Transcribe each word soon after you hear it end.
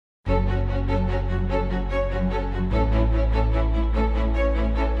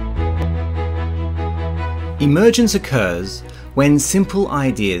Emergence occurs when simple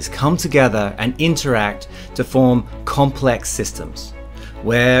ideas come together and interact to form complex systems,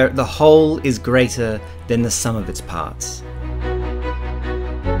 where the whole is greater than the sum of its parts.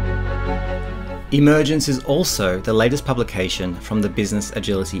 Emergence is also the latest publication from the Business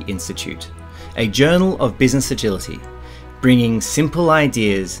Agility Institute, a journal of business agility, bringing simple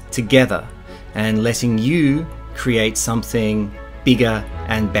ideas together and letting you create something bigger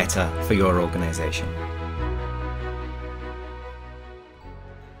and better for your organization.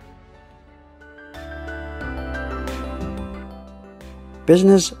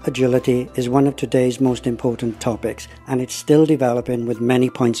 Business agility is one of today's most important topics, and it's still developing with many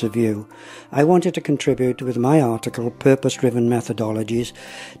points of view. I wanted to contribute with my article, Purpose-Driven Methodologies,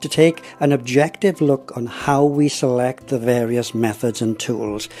 to take an objective look on how we select the various methods and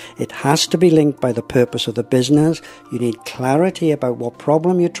tools. It has to be linked by the purpose of the business. You need clarity about what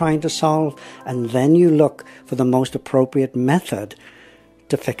problem you're trying to solve, and then you look for the most appropriate method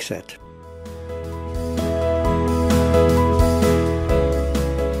to fix it.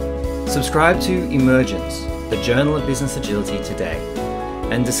 Subscribe to Emergence, the Journal of Business Agility today,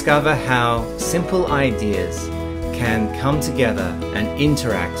 and discover how simple ideas can come together and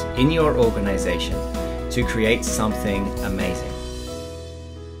interact in your organization to create something amazing.